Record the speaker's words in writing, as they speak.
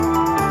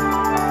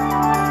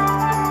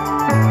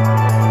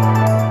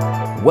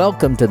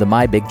Welcome to the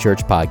My Big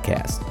Church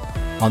podcast.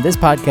 On this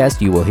podcast,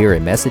 you will hear a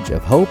message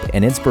of hope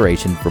and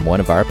inspiration from one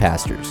of our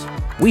pastors.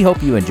 We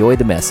hope you enjoy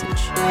the message.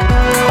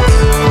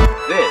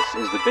 This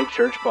is the Big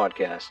Church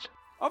Podcast.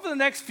 Over the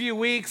next few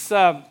weeks,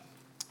 we're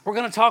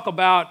going to talk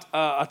about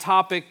a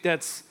topic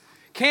that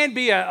can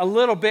be a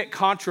little bit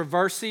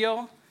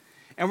controversial.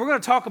 And we're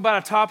going to talk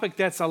about a topic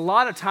that's a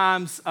lot of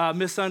times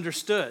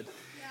misunderstood.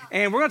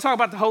 And we're going to talk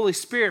about the Holy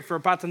Spirit for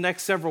about the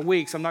next several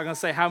weeks. I'm not going to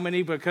say how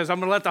many because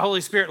I'm going to let the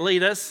Holy Spirit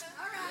lead us.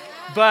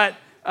 But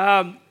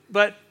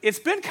it's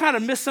been kind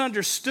of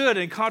misunderstood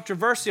and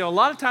controversial. A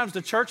lot of times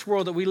the church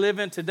world that we live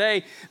in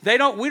today, a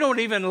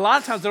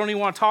lot of times they don't even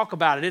want to talk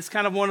about it. It's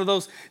kind of one of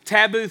those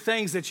taboo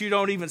things that you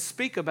don't even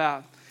speak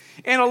about.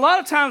 And a lot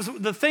of times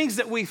the things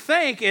that we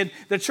think, and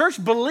the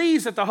church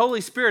believes that the Holy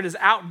Spirit is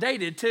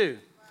outdated too.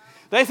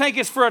 They think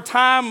it's for a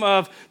time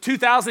of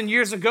 2,000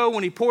 years ago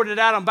when he poured it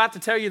out. I'm about to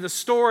tell you the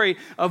story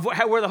of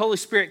where the Holy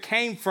Spirit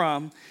came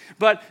from.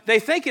 But they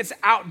think it's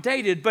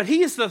outdated, but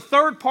he is the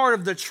third part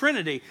of the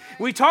Trinity.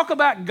 We talk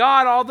about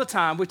God all the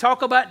time. We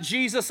talk about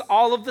Jesus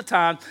all of the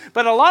time.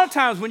 But a lot of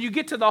times when you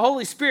get to the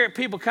Holy Spirit,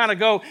 people kind of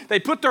go, they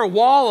put their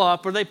wall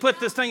up or they put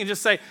this thing and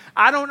just say,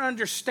 I don't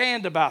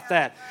understand about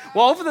that.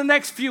 Well, over the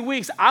next few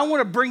weeks, I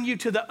want to bring you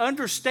to the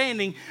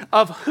understanding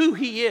of who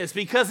he is,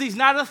 because he's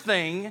not a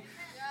thing.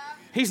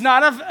 He's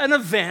not an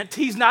event.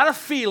 He's not a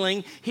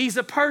feeling. He's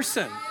a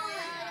person.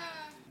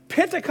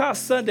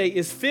 Pentecost Sunday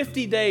is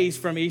 50 days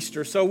from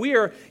Easter, so we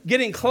are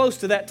getting close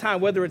to that time,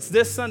 whether it's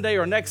this Sunday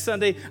or next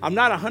Sunday. I'm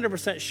not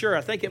 100% sure.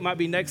 I think it might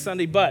be next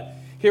Sunday, but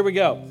here we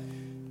go.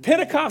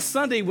 Pentecost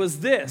Sunday was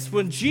this,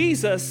 when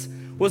Jesus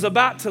was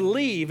about to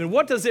leave, and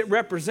what does it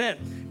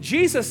represent?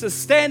 Jesus is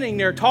standing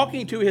there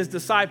talking to his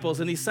disciples,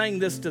 and he's saying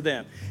this to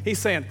them. He's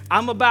saying,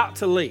 I'm about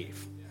to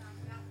leave.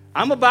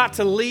 I'm about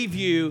to leave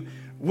you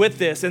with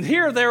this. And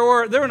here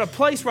they're in a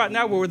place right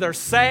now where they're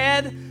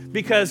sad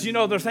because,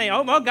 they're saying,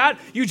 oh my God,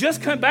 you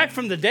just come back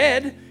from the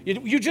dead.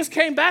 You just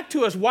came back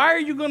to us. Why are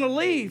you going to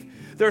leave?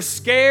 They're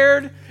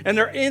scared and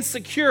they're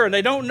insecure and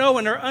they don't know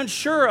and they're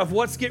unsure of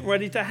what's getting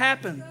ready to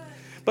happen.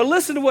 But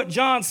listen to what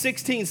John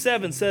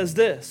 16:7 says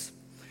this.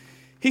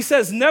 He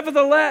says,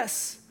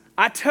 nevertheless,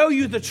 I tell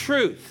you the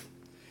truth.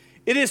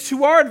 It is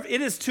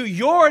to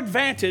your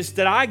advantage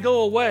that I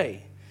go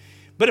away.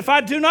 But if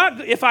I do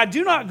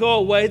not go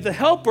away, the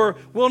Helper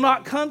will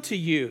not come to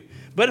you.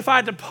 But if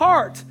I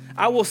depart,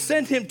 I will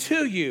send him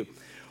to you.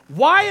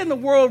 Why in the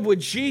world would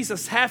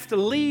Jesus have to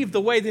leave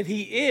the way that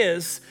he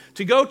is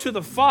to go to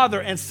the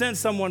Father and send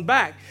someone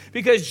back?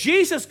 Because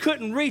Jesus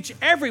couldn't reach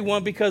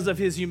everyone because of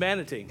his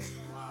humanity.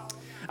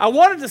 I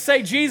wanted to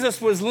say Jesus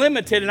was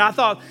limited, and I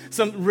thought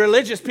some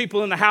religious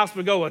people in the house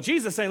would go, well,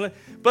 Jesus ain't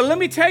limited. But let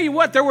me tell you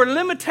what, there were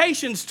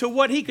limitations to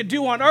what he could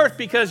do on earth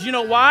because you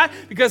know why?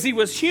 Because he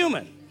was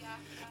human.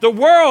 The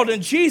world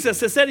and Jesus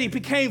has said he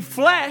became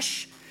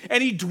flesh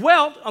and he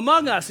dwelt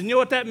among us. And you know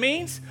what that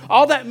means?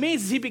 All that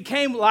means is he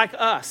became like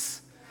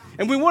us.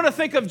 And we want to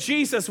think of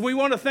Jesus. We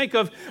want to think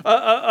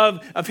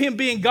of him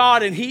being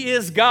God, and he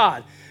is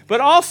God. But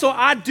also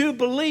I do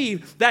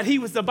believe that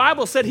the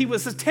Bible said he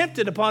was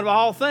tempted upon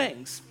all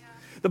things.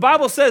 The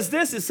Bible says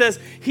this, it says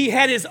he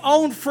had his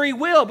own free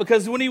will,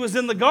 because when he was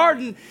in the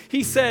garden,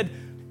 he said,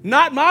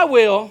 not my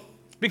will,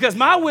 because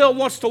my will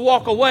wants to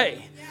walk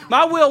away.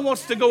 My will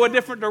wants to go a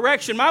different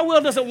direction. My will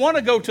doesn't want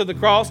to go to the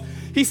cross.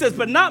 He says,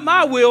 but not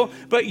my will,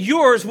 but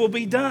yours will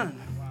be done.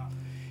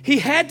 He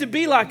had to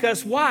be like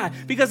us. Why?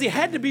 Because he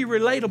had to be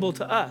relatable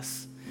to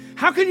us.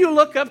 How can you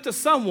look up to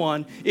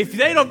someone if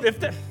they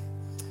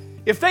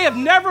have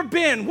never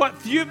been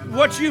what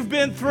you've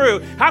been through?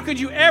 How could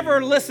you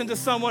ever listen to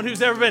someone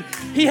who's ever been?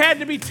 He had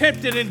to be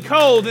tempted and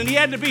cold, and he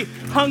had to be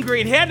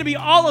hungry, and he had to be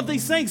all of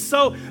these things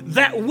so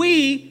that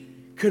we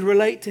could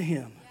relate to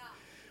him.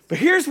 But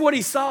here's what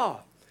he saw.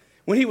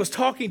 When he was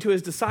talking to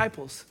his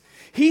disciples,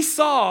 he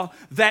saw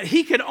that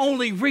he could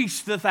only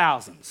reach the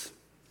thousands.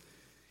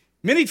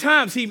 Many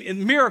times,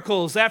 in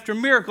miracles after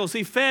miracles,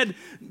 he fed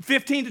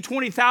 15 to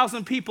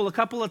 20,000 people a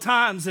couple of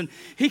times, and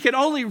he could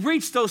only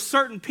reach those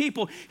certain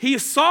people. He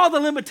saw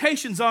the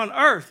limitations on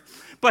earth,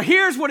 but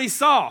here's what he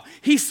saw.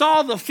 He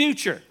saw the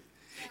future.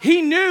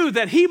 He knew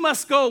that he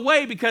must go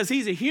away because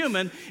he's a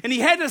human, and he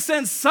had to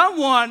send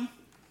someone.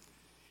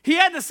 He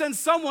had to send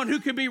someone who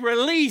could be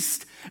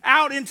released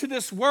out into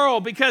this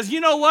world, because you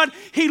know what?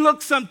 He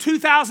looked some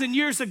 2,000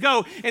 years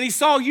ago and he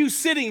saw you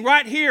sitting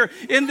right here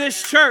in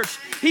this church.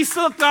 He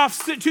looked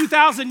off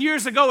 2,000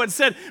 years ago and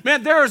said,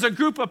 man, there is a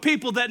group of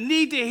people that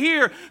need to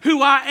hear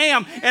who I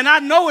am. And I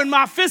know in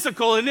my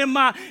physical and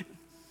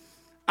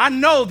I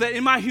know that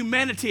in my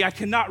humanity, I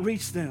cannot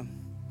reach them.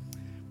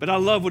 But I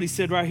love what he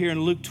said right here in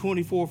Luke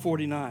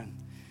 24:49.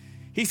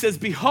 He says,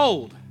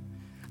 behold,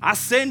 I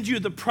send you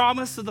the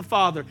promise of the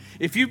Father.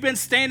 If you've been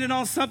standing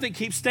on something,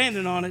 keep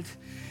standing on it.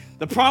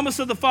 The promise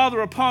of the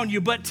Father upon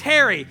you, but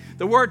tarry.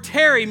 The word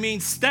tarry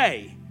means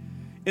stay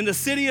in the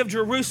city of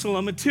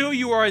Jerusalem until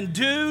you are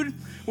endued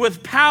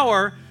with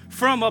power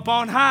from up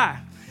on high.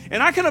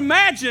 And I can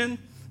imagine,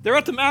 they're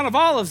at the Mount of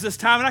Olives this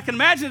time, and I can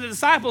imagine the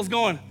disciples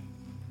going,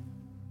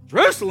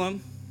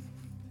 Jerusalem?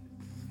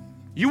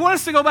 You want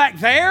us to go back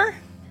there?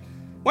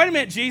 Wait a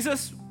minute,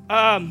 Jesus.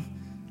 Let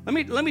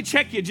me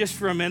check you just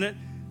for a minute.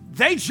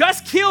 They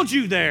just killed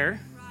you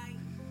there.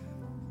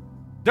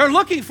 They're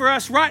looking for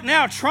us right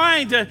now,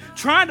 trying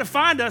to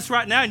find us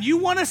right now, and you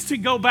want us to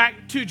go back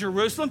to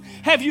Jerusalem?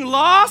 Have you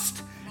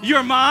lost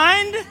your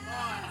mind?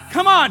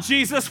 Come on,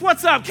 Jesus,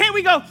 what's up? Can't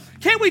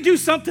we do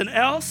something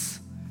else?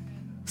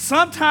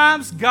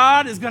 Sometimes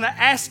God is going to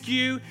ask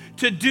you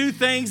to do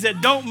things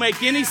that don't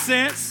make any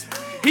sense.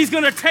 He's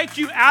going to take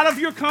you out of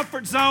your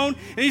comfort zone,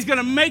 and he's going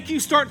to make you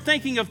start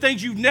thinking of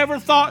things you've never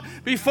thought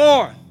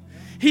before.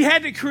 He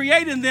had to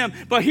create in them,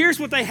 but here's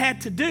what they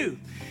had to do.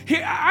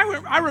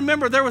 I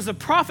remember there was a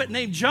prophet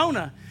named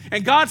Jonah,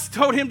 and God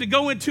told him to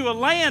go into a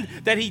land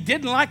that he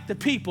didn't like the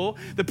people.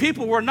 The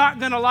people were not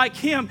going to like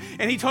him,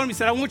 and he told him, he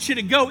said, I want you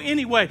to go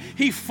anyway.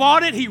 He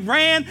fought it, he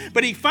ran,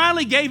 but he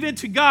finally gave in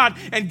to God,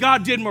 and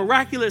God did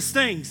miraculous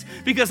things.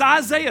 Because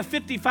Isaiah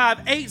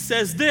 55:8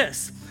 says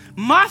this,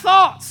 my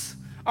thoughts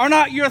are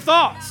not your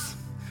thoughts,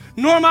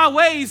 nor my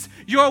ways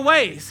your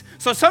ways.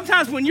 So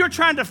sometimes when you're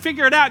trying to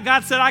figure it out,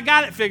 God said, I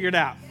got it figured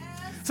out.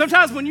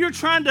 Sometimes when you're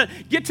trying to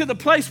get to the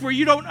place where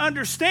you don't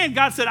understand,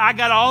 God said, I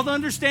got all the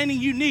understanding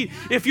you need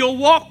if you'll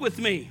walk with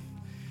me.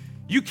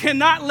 You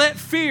cannot let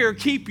fear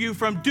keep you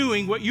from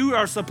doing what you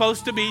are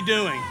supposed to be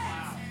doing.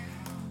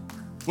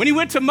 When he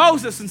went to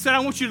Moses and said,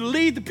 I want you to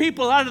lead the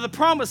people out of the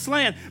promised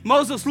land,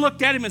 Moses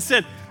looked at him and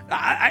said,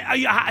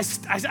 I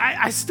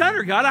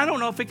stutter, God. I don't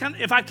know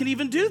if I can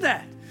even do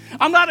that.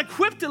 I'm not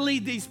equipped to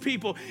lead these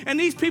people. And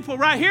these people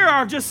right here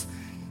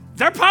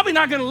they're probably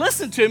not going to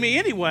listen to me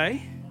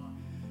anyway.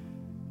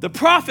 The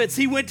prophets,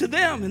 he went to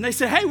them and they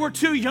said, hey, we're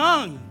too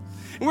young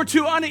and we're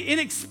too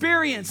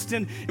inexperienced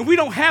and we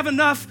don't have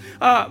enough,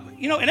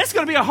 and it's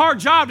going to be a hard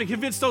job to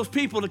convince those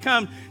people to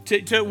come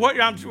to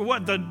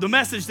what the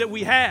message that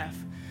we have.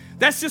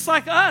 That's just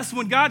like us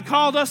when God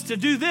called us to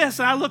do this.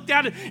 And I looked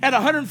at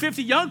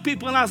 150 young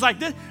people and I was like,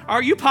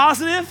 are you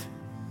positive?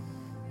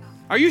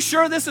 Are you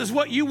sure this is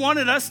what you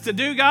wanted us to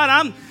do,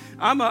 God?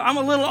 I'm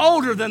a little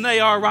older than they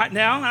are right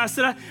now. And I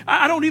said,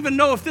 I don't even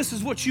know if this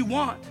is what you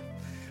want.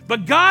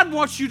 But God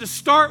wants you to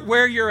start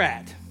where you're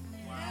at.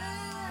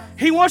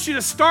 He wants you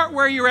to start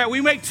where you're at.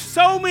 We make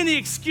so many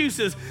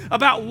excuses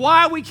about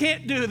why we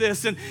can't do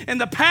this and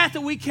the path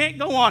that we can't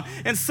go on.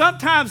 And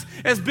sometimes,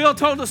 as Bill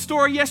told the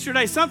story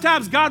yesterday,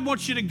 sometimes God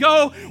wants you to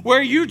go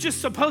where you're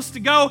just supposed to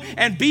go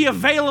and be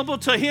available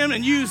to him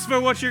and use for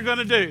what you're going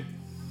to do.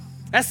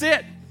 That's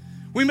it.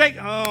 I'm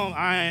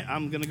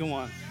going to go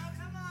on.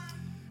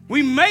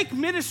 We make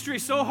ministry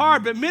so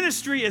hard, but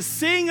ministry is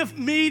seeing a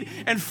need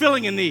and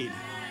filling a need.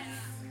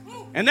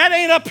 And that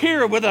ain't up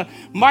here with a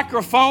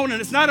microphone,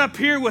 and it's not up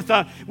here with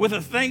a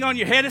thing on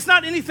your head. It's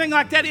not anything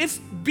like that. It's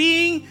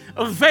being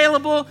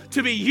available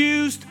to be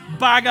used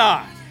by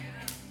God.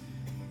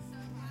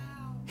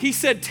 He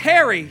said,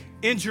 tarry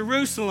in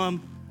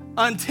Jerusalem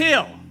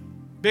until,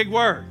 big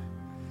word.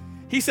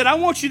 He said, I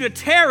want you to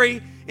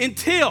tarry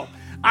until.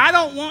 I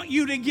don't want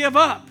you to give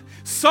up.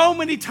 So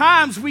many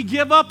times we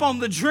give up on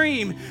the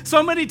dream.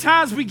 So many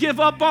times we give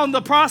up on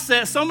the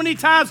process. So many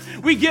times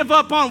we give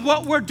up on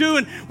what we're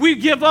doing. We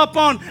give up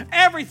on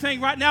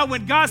everything right now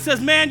when God says,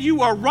 man,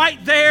 you are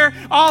right there.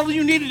 All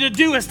you needed to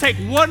do is take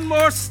one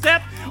more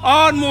step,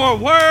 one more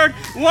word,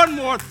 one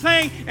more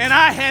thing, and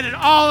I had it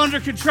all under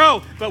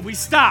control. But we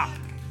stop.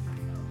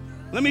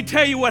 Let me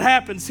tell you what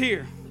happens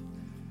here.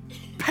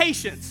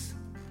 Patience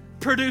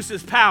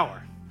produces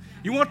power.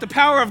 You want the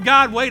power of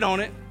God? Wait on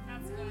it.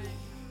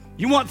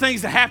 You want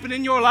things to happen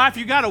in your life,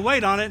 you got to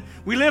wait on it.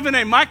 We live in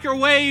a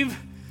microwave,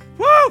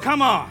 come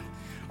on.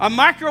 A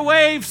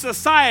microwave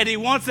society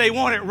they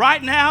want it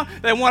right now.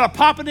 They want to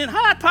pop it in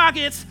Hot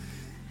Pockets.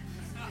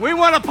 We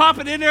want to pop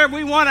it in there.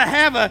 We want to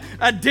have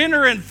a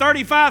dinner in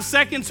 35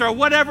 seconds or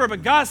whatever.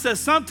 But God says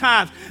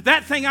sometimes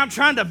that thing I'm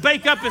trying to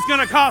bake up is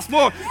going to cost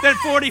more than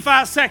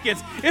 45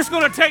 seconds. It's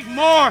going to take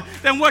more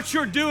than what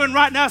you're doing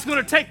right now. It's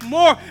going to take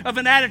more of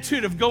an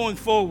attitude of going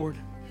forward.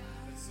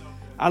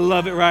 I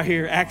love it right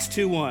here, Acts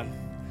 2:1.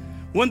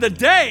 When the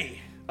day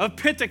of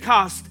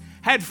Pentecost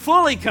had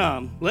fully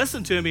come,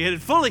 listen to me, it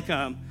had fully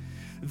come,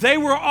 they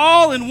were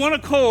all in one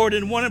accord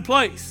in one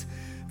place.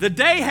 The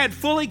day had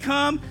fully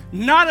come,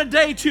 not a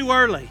day too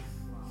early.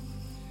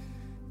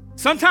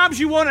 Sometimes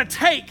you want to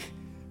take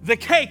the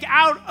cake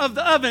out of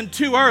the oven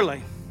too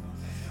early.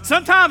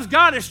 Sometimes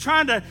God is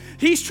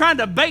He's trying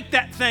to bake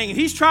that thing, and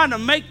He's trying to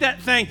make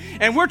that thing,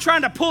 and we're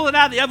trying to pull it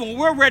out of the oven.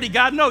 We're ready,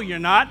 God. No, you're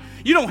not.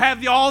 You don't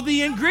have all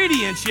the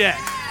ingredients yet.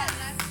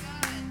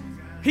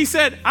 He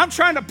said, I'm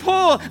trying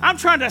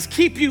to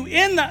keep you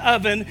in the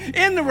oven,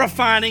 in the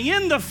refining,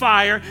 in the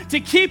fire,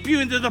 to keep you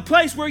into the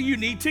place where you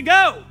need to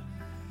go.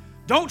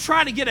 Don't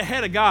try to get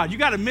ahead of God. You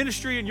got a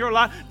ministry in your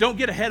life, don't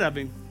get ahead of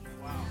Him.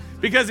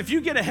 Because if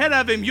you get ahead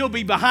of Him, you'll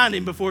be behind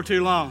Him before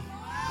too long.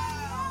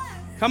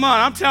 Come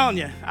on, I'm telling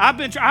you,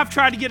 I've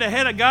tried to get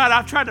ahead of God.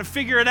 I've tried to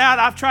figure it out.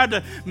 I've tried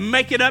to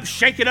make it up,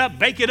 shake it up,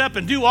 bake it up,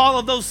 and do all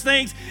of those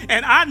things.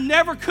 And I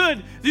never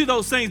could do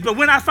those things. But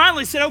when I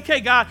finally said, okay,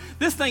 God,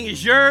 this thing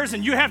is yours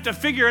and you have to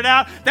figure it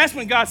out, that's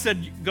when God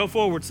said, go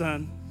forward,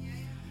 son.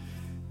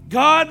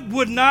 God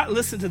would not,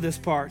 listen to this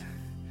part,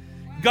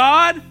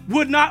 God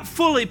would not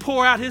fully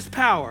pour out his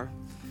power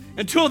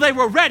until they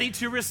were ready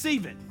to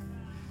receive it.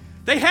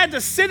 They had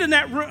to sit in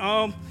that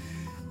room.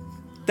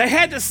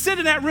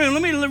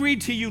 Let me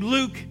read to you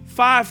Luke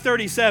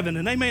 5:37,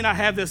 and they may not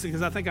have this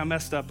because I think I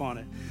messed up on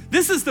it.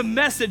 This is the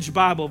Message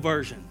Bible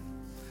version.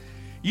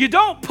 You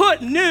don't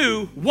put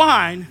new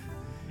wine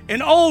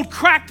in old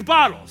cracked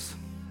bottles.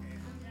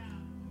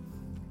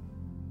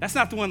 That's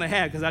not the one they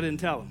had because I didn't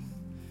tell them.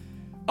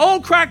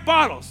 Old cracked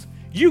bottles.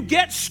 You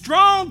get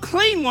strong,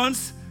 clean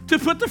ones to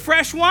put the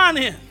fresh wine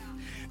in.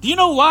 Do you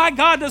know why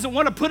God doesn't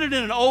want to put it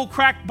in an old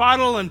cracked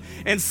bottle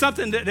and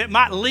something that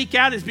might leak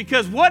out? Is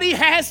because what he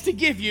has to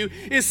give you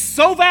is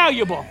so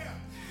valuable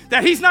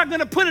that he's not going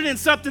to put it in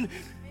something.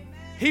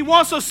 He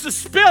wants us to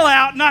spill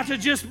out, not to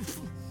just,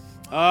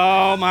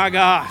 oh my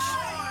gosh.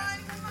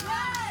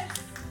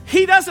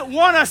 He doesn't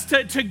want us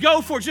to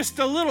go for just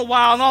a little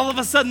while and all of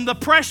a sudden the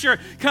pressure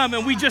come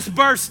and we just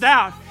burst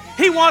out.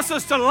 He wants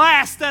us to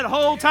last that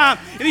whole time.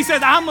 And he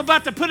says, I'm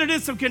about to put it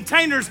in some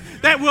containers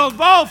that will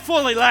all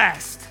fully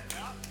last.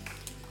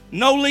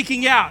 No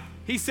leaking out.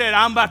 He said,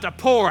 I'm about to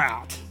pour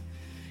out.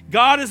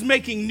 God is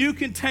making new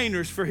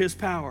containers for his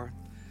power.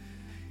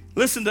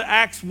 Listen to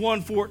Acts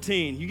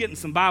 1:14. You're getting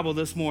some Bible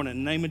this morning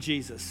in the name of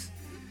Jesus.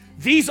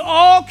 These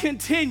all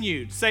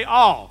continued, say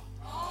all.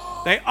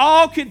 They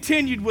all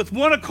continued with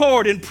one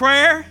accord in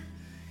prayer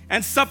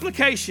and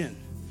supplication.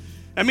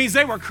 That means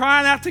they were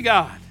crying out to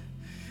God.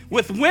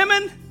 With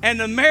women and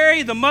to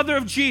Mary, the mother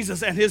of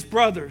Jesus, and his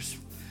brothers.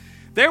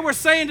 They were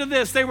saying to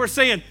this, they were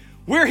saying,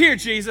 we're here,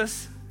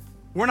 Jesus.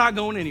 We're not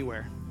going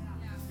anywhere.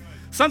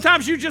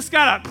 Sometimes you just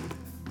got to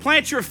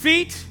plant your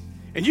feet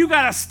and you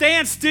got to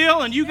stand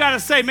still and you got to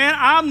say, man,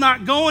 I'm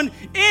not going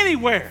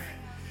anywhere.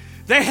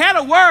 They had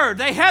a word,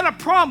 they had a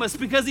promise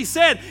because he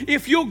said,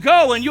 if you'll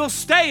go and you'll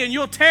stay and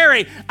you'll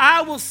tarry,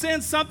 I will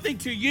send something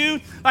to you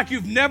like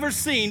you've never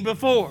seen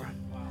before.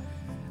 Wow.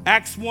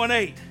 Acts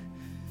 1:8.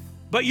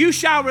 But you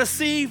shall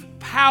receive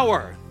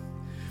power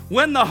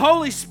when the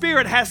Holy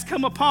Spirit has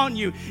come upon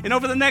you. And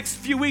over the next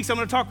few weeks, I'm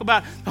going to talk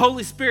about the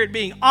Holy Spirit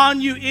being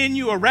on you, in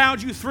you,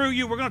 around you, through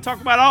you. We're going to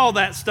talk about all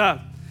that stuff.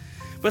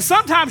 But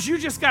sometimes you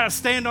just got to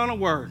stand on a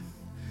word.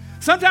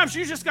 Sometimes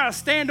you just got to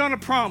stand on a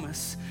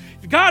promise.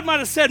 God might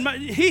have said,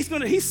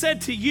 he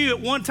said to you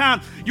at one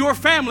time, your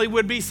family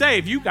would be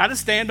saved. You got to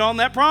stand on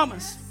that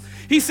promise.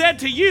 He said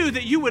to you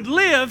that you would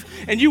live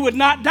and you would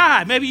not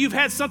die. Maybe you've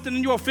had something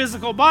in your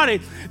physical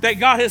body that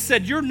God has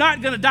said, you're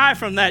not going to die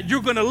from that.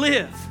 You're going to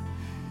live.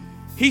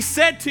 He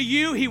said to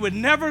you, he would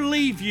never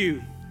leave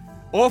you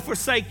or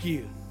forsake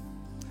you.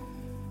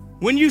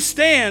 When you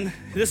stand,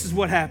 this is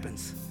what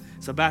happens.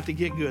 It's about to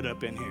get good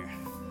up in here.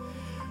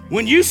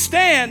 When you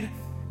stand,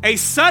 a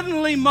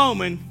suddenly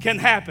moment can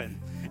happen.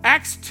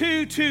 Acts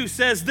 2:2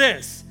 says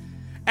this,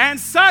 and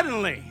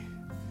suddenly,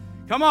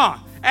 come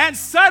on, and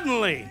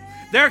suddenly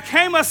there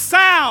came a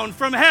sound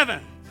from heaven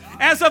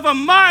as of a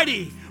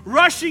mighty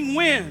rushing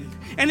wind,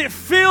 and it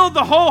filled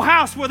the whole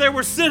house where they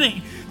were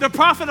sitting. The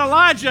prophet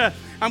Elijah,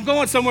 I'm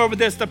going somewhere with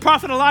this, the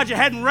prophet Elijah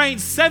hadn't rained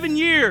 7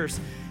 years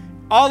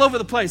all over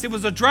the place. It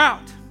was a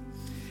drought.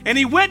 And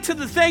he went to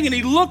the thing and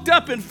he looked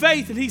up in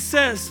faith and he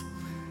says,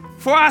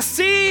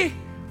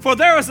 for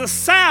there is a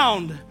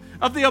sound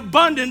of the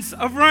abundance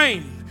of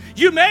rain.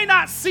 You may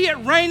not see it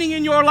raining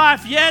in your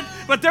life yet,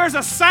 but there's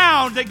a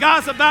sound that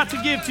God's about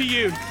to give to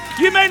you.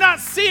 You may not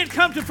see it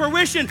come to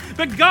fruition,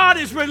 but God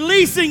is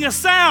releasing a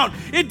sound.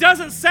 It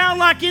doesn't sound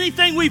like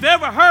anything we've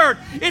ever heard.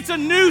 It's a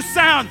new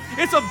sound.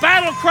 It's a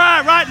battle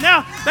cry right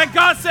now that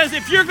God says,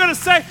 if you're going to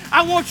say,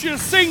 I want you to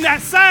sing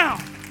that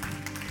sound.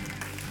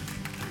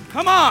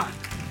 Come on.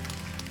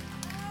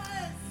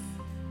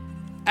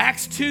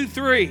 Acts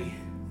 2:3.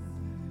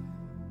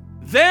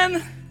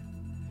 Then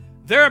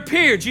there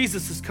appeared,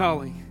 Jesus is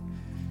calling.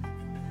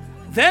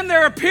 Then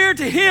there appeared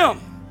to him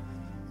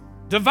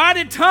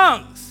divided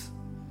tongues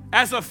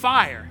as of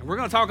fire. We're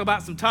going to talk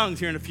about some tongues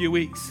here in a few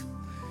weeks.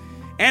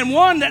 And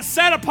one that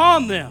sat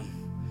upon them.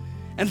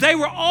 And they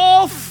were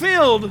all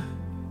filled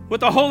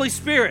with the Holy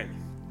Spirit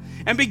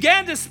and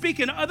began to speak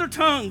in other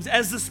tongues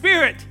as the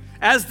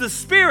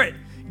Spirit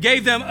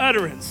gave them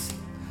utterance.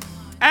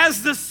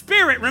 As the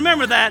Spirit,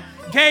 remember that,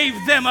 gave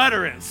them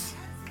utterance.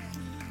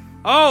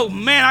 Oh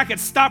man, I could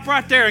stop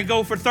right there and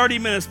go for 30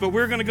 minutes, but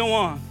we're going to go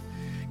on.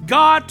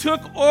 God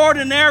took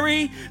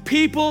ordinary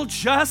people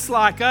just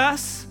like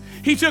us.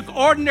 He took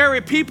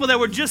ordinary people that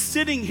were just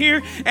sitting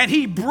here and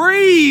he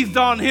breathed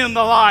on him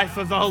the life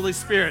of the Holy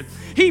Spirit.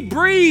 He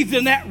breathed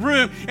in that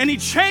room and he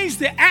changed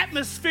the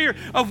atmosphere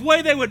of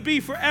way they would be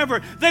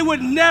forever. They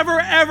would never,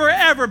 ever,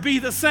 ever be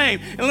the same.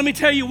 And let me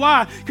tell you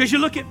why. Because you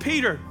look at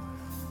Peter.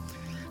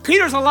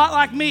 Peter's a lot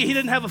like me. He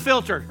didn't have a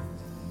filter.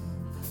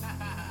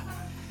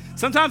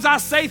 Sometimes I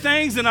say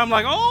things and I'm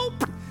like, oh,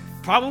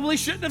 probably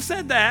shouldn't have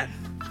said that.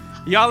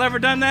 Y'all ever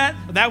done that?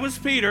 That was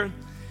Peter.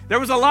 There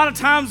was a lot of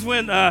times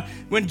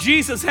when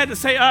Jesus had to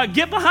say,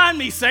 get behind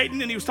me,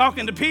 Satan, and he was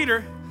talking to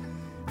Peter.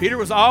 Peter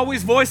was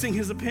always voicing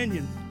his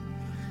opinion.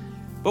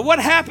 But what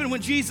happened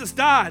when Jesus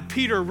died?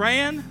 Peter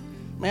ran.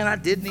 Man, I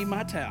did need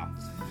my towel.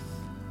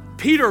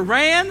 Peter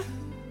ran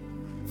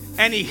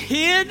and he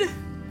hid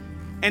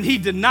and he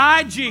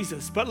denied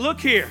Jesus. But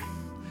look here.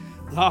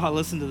 Oh,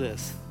 listen to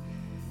this.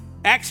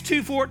 Acts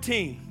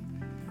 2:14.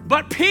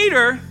 But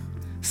Peter,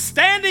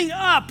 standing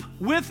up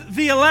with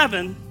the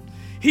 11,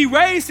 he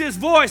raised his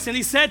voice and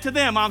he said to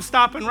them, I'm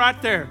stopping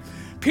right there.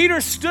 Peter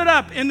stood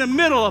up in the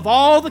middle of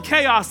all the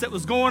chaos that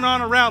was going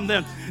on around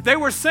them. They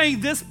were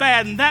saying this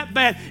bad and that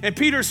bad, and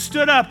Peter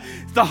stood up.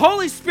 The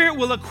Holy Spirit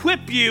will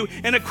equip you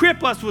and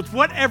equip us with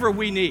whatever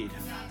we need.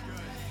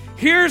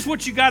 Here's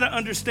what you got to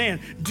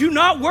understand. Do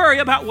not worry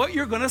about what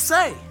you're going to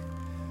say.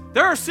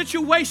 There are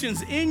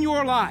situations in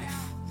your life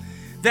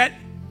that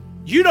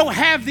you don't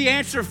have the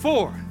answer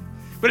for.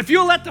 But if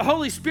you'll let the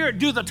Holy Spirit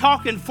do the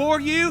talking for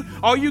you,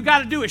 all you got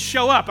to do is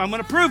show up. I'm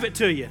going to prove it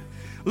to you.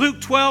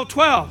 Luke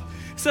 12:12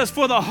 says,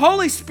 for the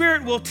Holy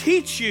Spirit will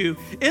teach you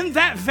in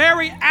that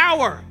very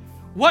hour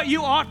what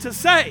you ought to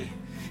say.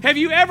 Have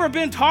you ever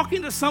been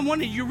talking to someone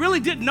and you really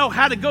didn't know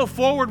how to go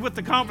forward with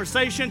the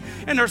conversation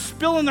and they're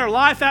spilling their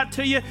life out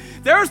to you?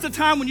 There's the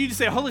time when you just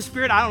say, Holy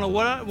Spirit, I don't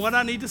know what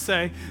I need to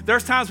say.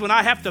 There's times when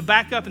I have to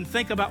back up and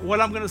think about what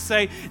I'm going to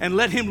say and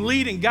let him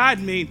lead and guide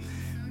me.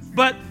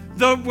 But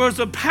there was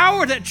a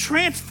power that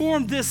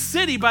transformed this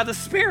city by the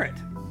Spirit.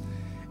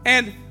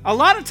 And a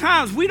lot of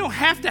times we don't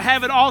have to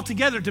have it all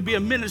together to be a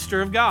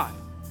minister of God.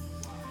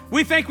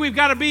 We think we've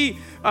got to be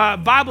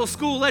Bible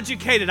school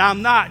educated.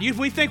 I'm not.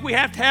 We think we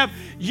have to have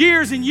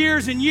years and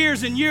years and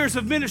years and years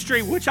of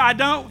ministry, which I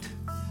don't.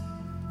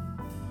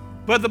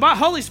 But the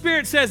Holy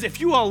Spirit says,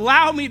 if you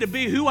allow me to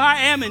be who I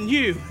am in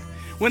you,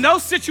 when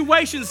those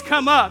situations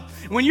come up,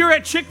 when you're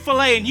at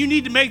Chick-fil-A and you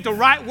need to make the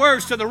right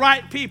words to the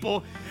right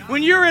people,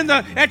 when you're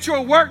at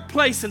your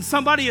workplace and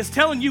somebody is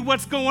telling you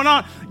what's going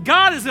on,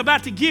 God is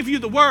about to give you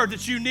the word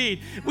that you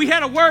need. We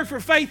had a word for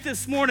faith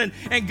this morning,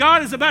 and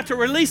God is about to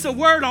release a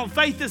word on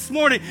faith this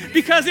morning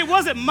because it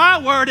wasn't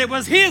my word, it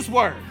was his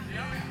word.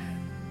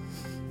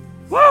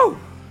 Woo!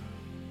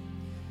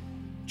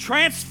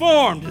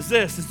 Transformed is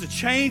this, is the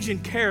change in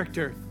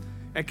character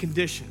and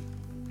condition.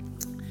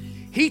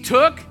 He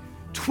took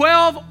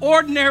 12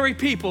 ordinary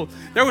people.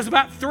 There was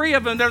about 3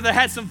 of them there that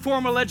had some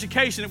formal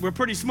education that were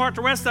pretty smart.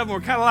 The rest of them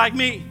were kind of like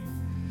me.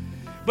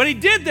 But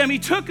he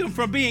took them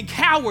from being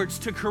cowards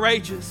to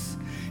courageous.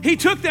 He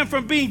took them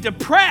from being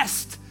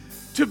depressed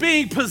to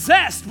being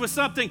possessed with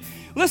something.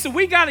 Listen,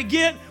 we have to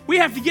get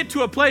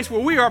to a place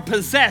where we are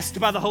possessed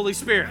by the Holy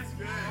Spirit.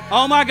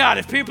 Oh my God,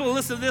 if people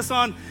listen to this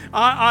on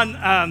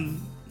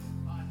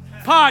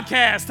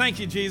podcast, thank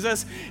you,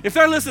 Jesus. If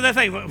they're listening, they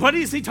think, what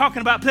is he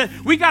talking about?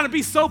 We got to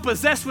be so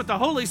possessed with the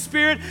Holy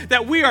Spirit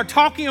that we are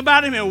talking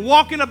about him and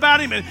walking about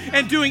him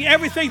and doing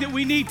everything that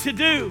we need to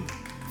do.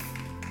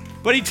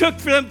 But he took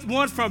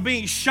ones from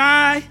being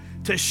shy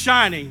to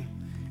shining,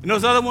 and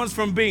those other ones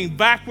from being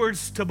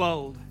backwards to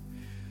bold.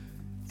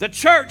 The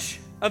church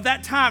of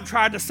that time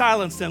tried to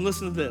silence them.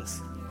 Listen to this.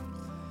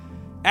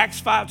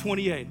 Acts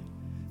 5:28.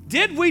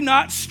 Did we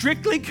not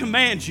strictly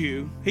command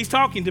you, he's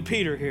talking to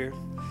Peter here,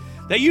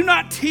 that you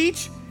not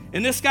teach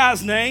in this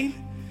guy's name?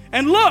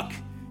 And look,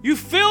 you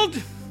filled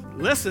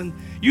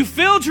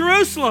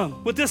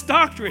Jerusalem with this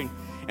doctrine,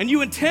 and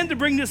you intend to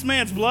bring this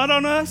man's blood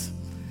on us?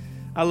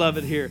 I love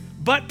it here.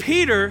 But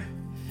Peter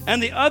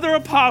and the other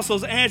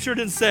apostles answered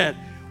and said,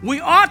 we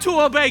ought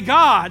to obey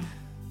God.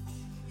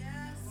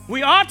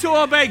 We ought to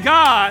obey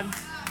God.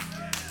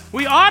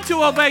 We ought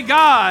to obey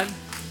God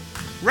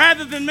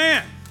rather than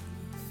men.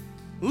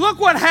 Look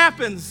what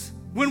happens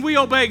when we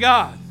obey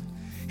God.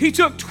 He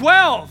took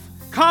 12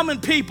 common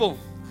people.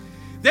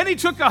 Then he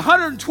took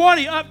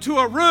 120 up to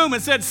a room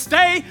and said,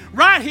 stay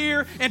right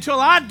here until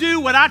I do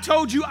what I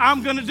told you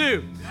I'm going to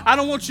do. I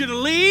don't want you to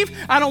leave.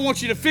 I don't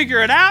want you to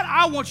figure it out.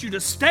 I want you to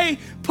stay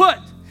put.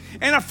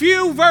 And a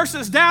few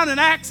verses down in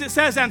Acts, it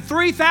says, and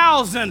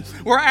 3,000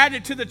 were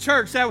added to the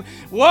church.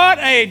 What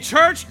a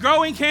church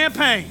growing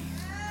campaign.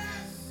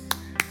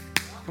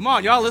 Come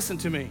on, y'all listen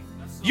to me.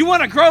 You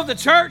want to grow the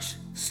church?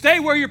 Stay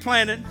where you're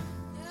planted.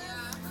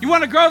 You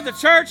want to grow the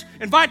church?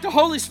 Invite the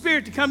Holy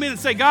Spirit to come in and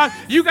say, God,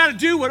 you got to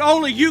do what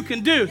only you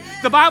can do.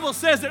 The Bible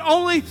says that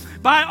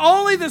by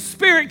only the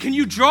Spirit can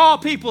you draw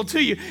people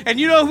to you. And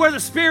you know where the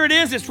Spirit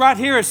is? It's right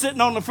here. It's sitting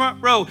on the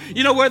front row.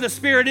 You know where the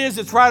Spirit is?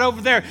 It's right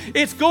over there.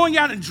 It's going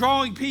out and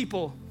drawing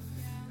people.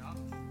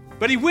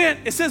 But he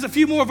went, it says a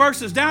few more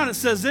verses down, it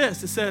says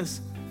this. It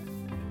says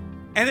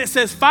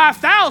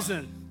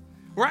 5,000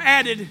 were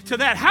added to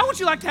that. How would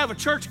you like to have a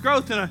church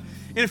growth in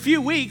a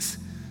few weeks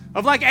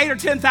of like 8,000 or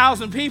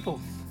 10,000 people?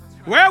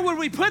 Where would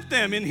we put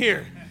them in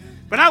here?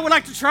 But I would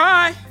like to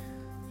try.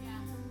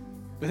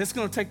 But it's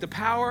going to take the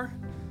power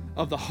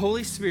of the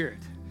Holy Spirit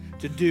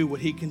to do what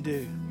he can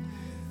do.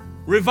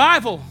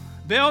 Revival.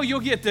 Bill,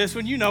 you'll get this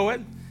when you know it.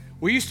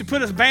 We used to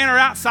put a banner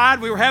outside.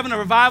 We were having a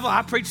revival.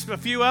 I preached a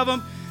few of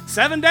them.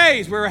 7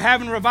 days we were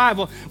having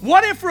revival.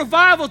 What if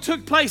revival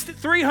took place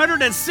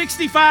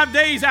 365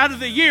 days out of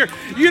the year?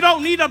 You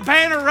don't need a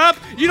banner up.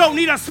 You don't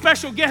need a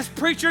special guest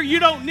preacher. You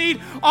don't need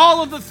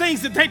all of the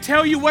things that they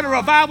tell you what a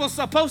revival is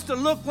supposed to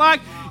look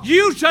like.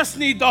 You just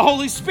need the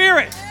Holy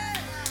Spirit.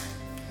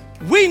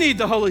 We need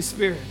the Holy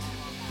Spirit.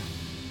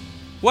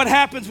 What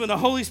happens when the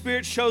Holy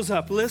Spirit shows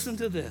up? Listen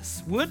to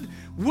this.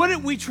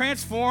 Wouldn't we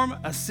transform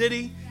a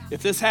city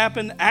if this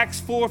happened?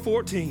 Acts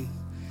 4:14.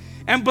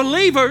 And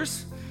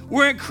believers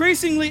were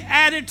increasingly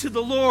added to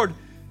the Lord,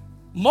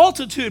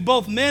 multitude,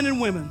 both men and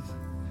women.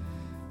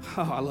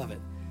 Oh, I love it.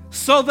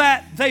 So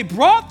that they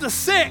brought the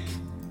sick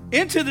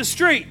into the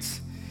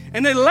streets,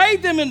 and they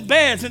laid them in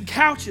beds and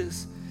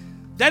couches,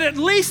 that at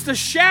least the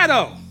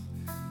shadow.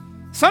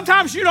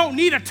 Sometimes you don't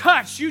need a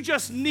touch, you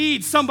just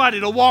need somebody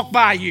to walk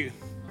by you.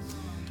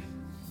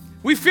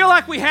 We feel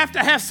like we have to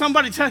have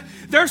somebody touch.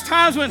 There's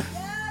times when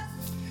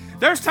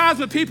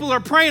people are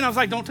praying, I was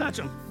like, don't touch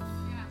them.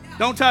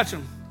 Don't touch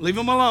them. Leave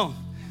them alone.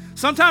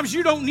 Sometimes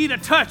you don't need a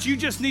touch, you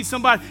just need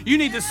somebody. You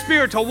need the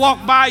Spirit to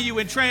walk by you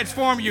and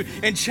transform you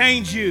and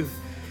change you.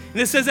 And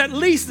it says, at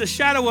least the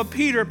shadow of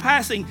Peter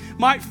passing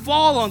might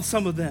fall on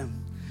some of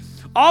them.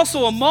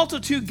 Also, a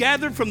multitude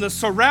gathered from the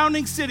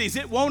surrounding cities.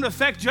 It won't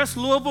affect just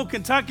Louisville,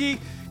 Kentucky.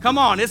 Come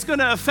on, it's going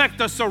to affect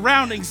the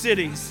surrounding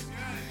cities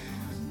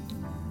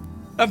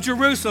of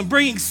Jerusalem,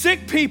 bringing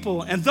sick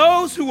people and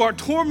those who are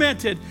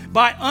tormented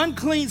by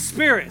unclean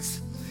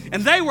spirits.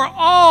 And they were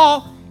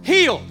all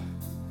healed.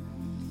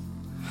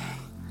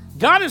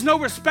 God is no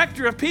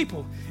respecter of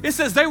people. It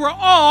says they were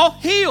all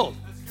healed.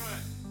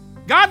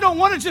 God don't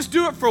want to just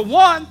do it for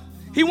one.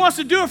 He wants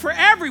to do it for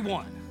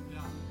everyone.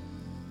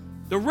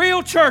 The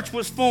real church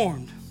was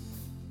formed.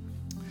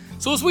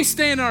 So as we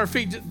stand on our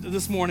feet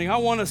this morning,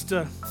 I'm going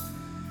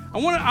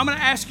to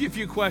ask you a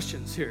few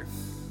questions here.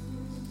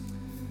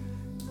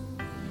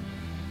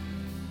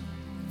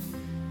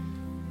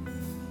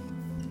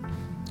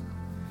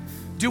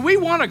 Do we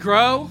want to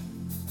grow?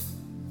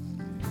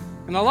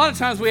 And a lot of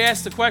times we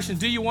ask the question,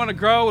 do you want to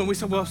grow? And we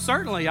say, well,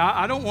 certainly,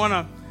 I don't want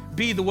to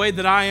be the way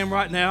that I am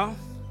right now.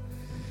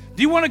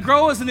 Do you want to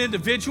grow as an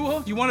individual?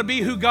 Do you want to be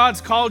who God's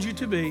called you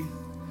to be?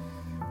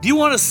 Do you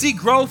want to see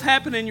growth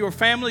happen in your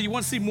family? You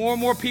want to see more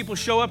and more people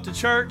show up to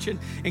church and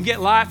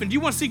get life? And do you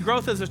want to see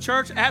growth as a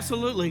church?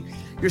 Absolutely.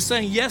 You're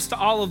saying yes to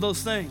all of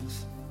those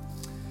things.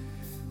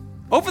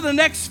 Over the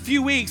next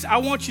few weeks, I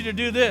want you to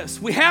do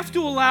this. We have to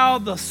allow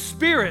the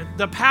Spirit,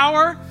 the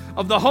power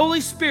of the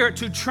Holy Spirit,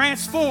 to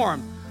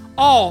transform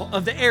all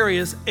of the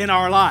areas in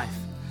our life.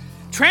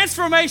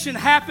 Transformation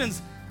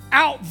happens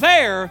out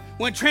there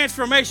when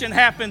transformation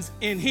happens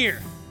in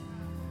here.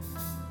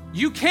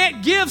 You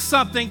can't give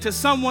something to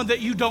someone that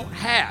you don't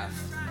have.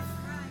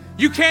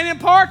 You can't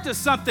impart to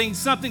something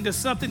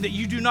that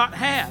you do not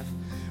have.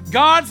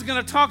 God's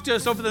going to talk to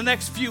us over the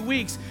next few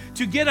weeks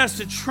to get us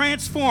to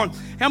transform.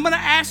 And I'm going to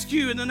ask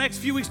you in the next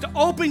few weeks to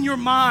open your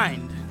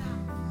mind.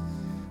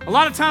 A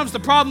lot of times the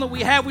problem that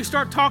we have, we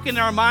start talking and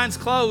our minds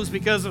closed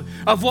because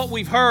of what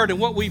we've heard and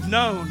what we've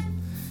known.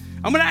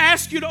 I'm going to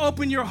ask you to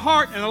open your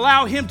heart and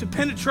allow Him to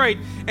penetrate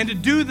and to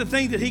do the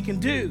thing that He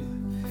can do.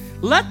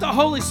 Let the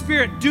Holy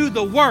Spirit do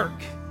the work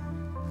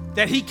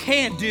that He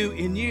can do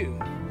in you.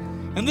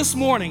 And this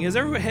morning, as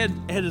every head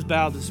is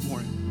bowed this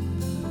morning,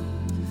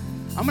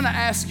 I'm going to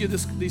ask you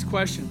these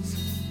questions.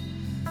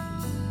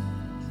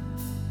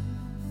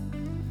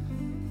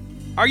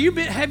 Are you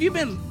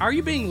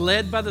being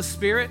led by the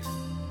Spirit?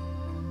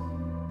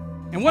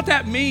 And what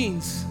that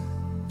means,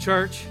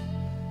 church,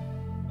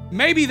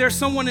 maybe there's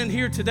someone in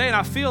here today, and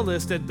I feel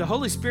this, that the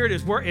Holy Spirit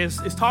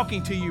is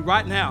talking to you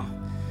right now.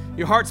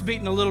 Your heart's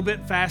beating a little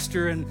bit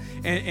faster,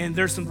 and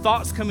there's some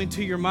thoughts coming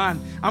to your mind.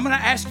 I'm going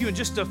to ask you in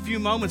just a few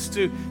moments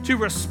to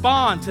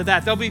respond to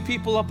that. There'll be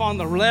people up on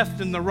the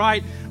left and the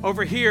right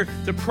over here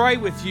to pray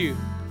with you.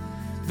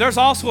 There's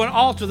also an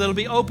altar that'll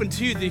be open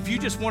to you. If you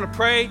just want to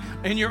pray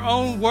in your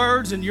own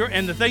words and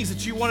the things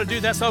that you want to do,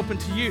 that's open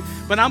to you.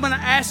 But I'm going to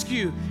ask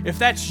you, if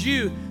that's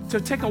you, to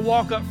take a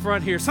walk up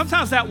front here.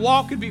 Sometimes that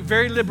walk can be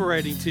very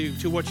liberating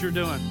to what you're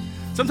doing.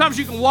 Sometimes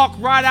you can walk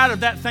right out of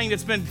that thing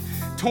that's been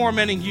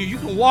tormenting you. You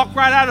can walk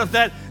right out of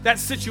that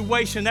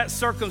situation, that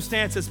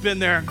circumstance that's been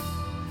there.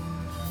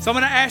 So I'm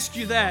going to ask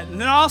you that. And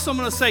then also I'm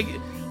going to say,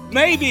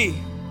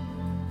 maybe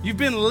you've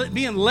been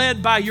being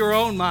led by your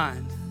own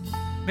mind.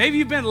 Maybe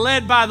you've been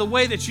led by the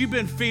way that you've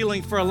been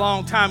feeling for a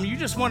long time. You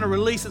just want to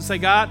release it and say,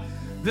 God,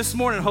 this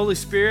morning, Holy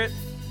Spirit,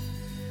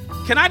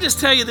 can I just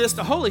tell you this?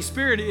 The Holy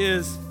Spirit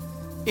is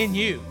in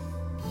you.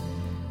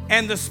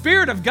 And the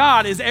Spirit of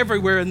God is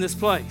everywhere in this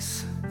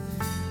place.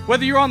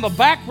 Whether you're on the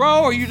back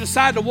row or you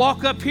decide to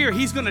walk up here,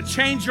 He's going to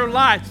change your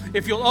life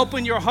if you'll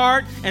open your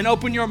heart and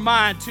open your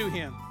mind to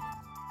Him.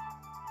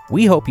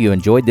 We hope you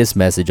enjoyed this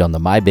message on the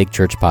My Big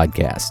Church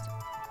podcast.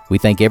 We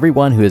thank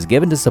everyone who has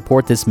given to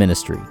support this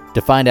ministry.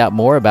 To find out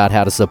more about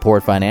how to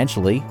support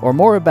financially or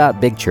more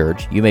about Big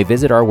Church, you may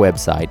visit our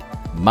website,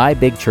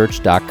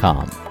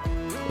 mybigchurch.com.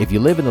 If you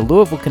live in the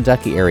Louisville,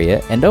 Kentucky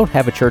area and don't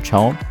have a church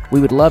home,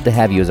 we would love to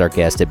have you as our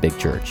guest at Big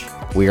Church.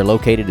 We are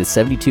located at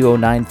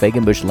 7209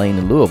 Fagenbush Lane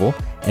in Louisville,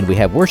 and we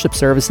have worship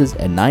services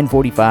at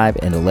 9:45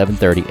 and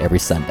 11:30 every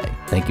Sunday.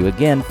 Thank you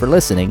again for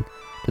listening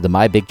to the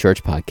My Big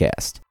Church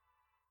podcast.